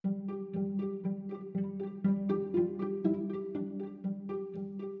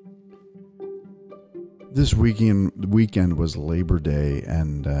This weekend was Labor Day,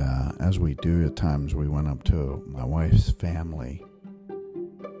 and as we do at times, we went up to my wife's family.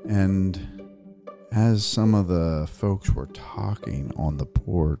 And as some of the folks were talking on the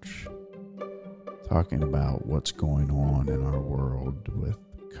porch, talking about what's going on in our world with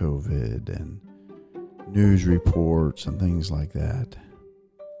COVID and news reports and things like that,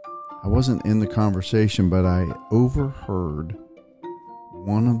 I wasn't in the conversation, but I overheard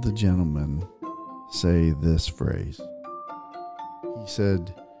one of the gentlemen say this phrase. He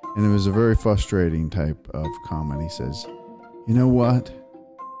said, and it was a very frustrating type of comment. He says, "You know what?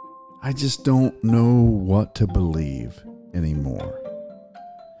 I just don't know what to believe anymore.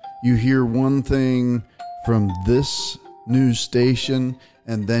 You hear one thing from this news station,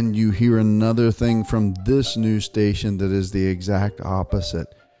 and then you hear another thing from this news station that is the exact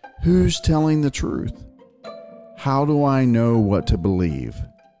opposite. Who's telling the truth? How do I know what to believe?"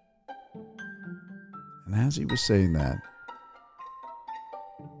 And as he was saying that,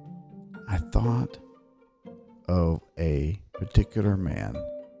 I thought of a particular man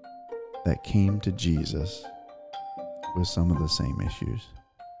that came to Jesus with some of the same issues.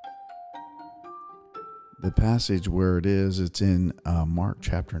 The passage where it's in Mark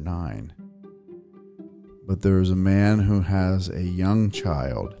chapter 9. But there is a man who has a young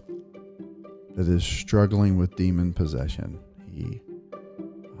child that is struggling with demon possession. He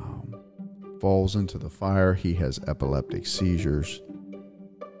falls into the fire. He has epileptic seizures.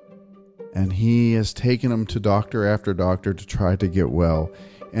 And he has taken him to doctor after doctor to try to get well.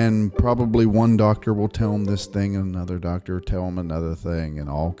 And probably one doctor will tell him this thing and another doctor will tell him another thing and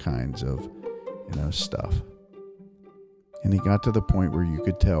all kinds of, stuff. And he got to the point where you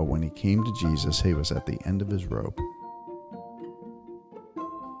could tell when he came to Jesus, he was at the end of his rope.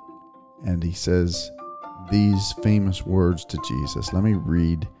 And he says these famous words to Jesus. Let me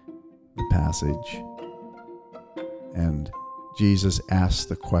read the passage. And Jesus asks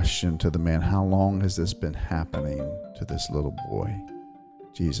the question to the man, "How long has this been happening to this little boy?"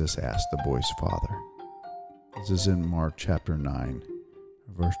 Jesus asked the boy's father. This is in Mark chapter 9,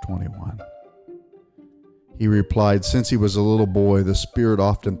 verse 21. He replied, "Since he was a little boy, the Spirit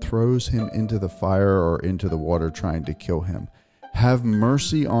often throws him into the fire or into the water trying to kill him. Have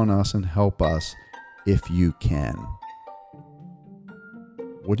mercy on us and help us if you can."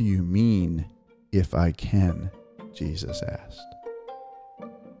 "What do you mean, if I can?" Jesus asked.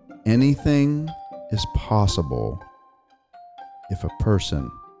 "Anything is possible if a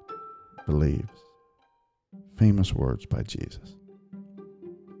person believes." Famous words by Jesus.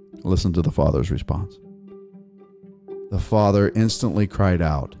 Listen to the Father's response. The Father instantly cried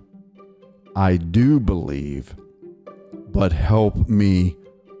out, "I do believe, but help me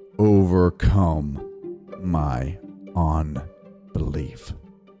overcome my unbelief."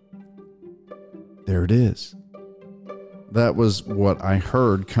 There it is. That was what I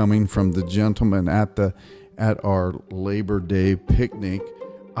heard coming from the gentleman at our Labor Day picnic.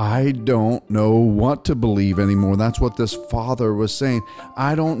 I don't know what to believe anymore. That's what this father was saying.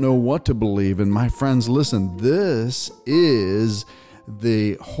 I don't know what to believe. And my friends, listen, this is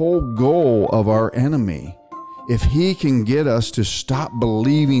the whole goal of our enemy. If he can get us to stop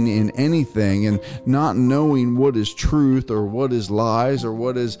believing in anything and not knowing what is truth or what is lies or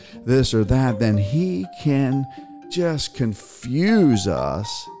what is this or that, then he can just confuse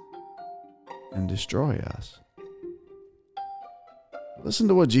us and destroy us. Listen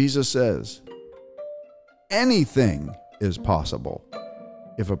to what Jesus says. Anything is possible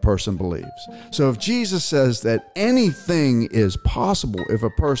if a person believes. So if Jesus says that anything is possible if a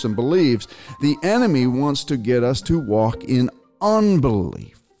person believes, the enemy wants to get us to walk in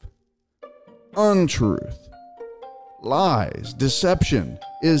unbelief, untruth, lies, deception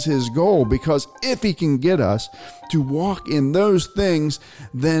is his goal, because if he can get us to walk in those things,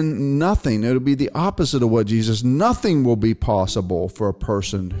 then nothing, it'll be the opposite of what Jesus, nothing will be possible for a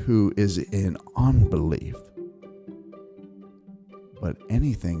person who is in unbelief. But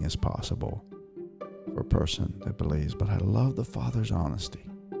anything is possible for a person that believes. But I love the Father's honesty.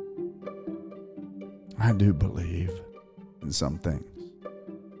 I do believe in some things,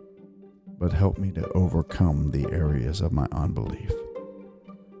 but help me to overcome the areas of my unbelief.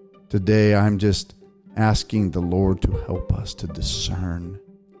 Today, I'm just asking the Lord to help us to discern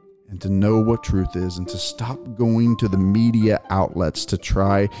and to know what truth is, and to stop going to the media outlets to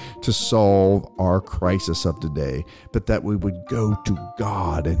try to solve our crisis of today, but that we would go to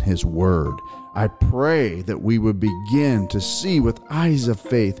God and His Word. I pray that we would begin to see with eyes of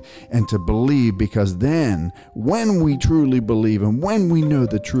faith and to believe, because then when we truly believe and when we know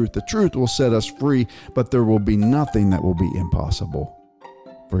the truth will set us free, but there will be nothing that will be impossible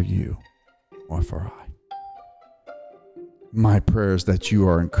for you or for I. My prayer is that you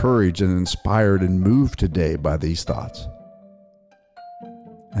are encouraged and inspired and moved today by these thoughts.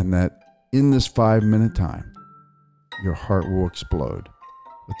 And that in this 5-minute time, your heart will explode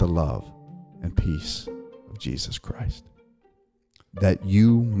with the love and peace of Jesus Christ, that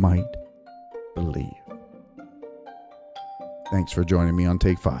you might believe. Thanks for joining me on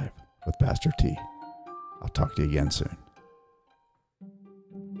Take 5 with Pastor T. I'll talk to you again soon.